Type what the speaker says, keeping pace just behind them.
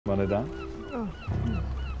Run it down. Oh.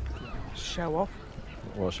 Show off.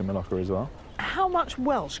 Welsh in my locker as well. How much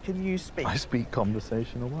Welsh can you speak? I speak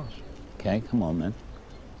conversational Welsh. Okay, come on then.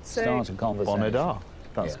 So, Start a conversation. Bonnet da.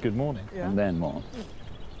 That's Yeah. good morning. Yeah. And then what?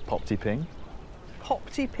 Popty ping.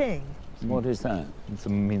 Popty ping. What is that? It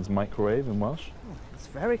means microwave in Welsh. It's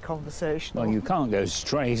very conversational. Well, you can't go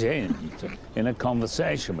straight in a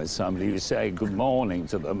conversation with somebody. You say good morning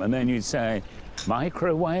to them, and then you say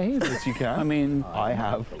microwave. Yes, you can. I mean, I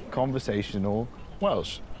have conversational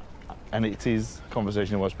Welsh. And it is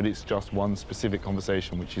conversational Welsh, but it's just one specific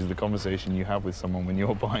conversation, which is the conversation you have with someone when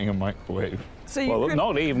you're buying a microwave. So you well, could...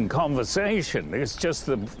 not even conversation. It's just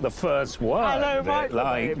the first word. Hello,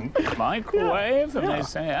 microwave. Like microwave, and Yeah. they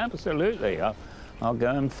say absolutely. I'll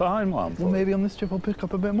go and find one. For Well, maybe on this trip I'll pick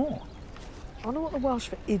up a bit more. I wonder what the Welsh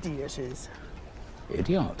for idiot is.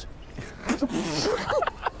 Idiot.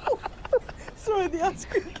 Sorry, the ice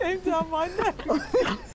cream came down my neck.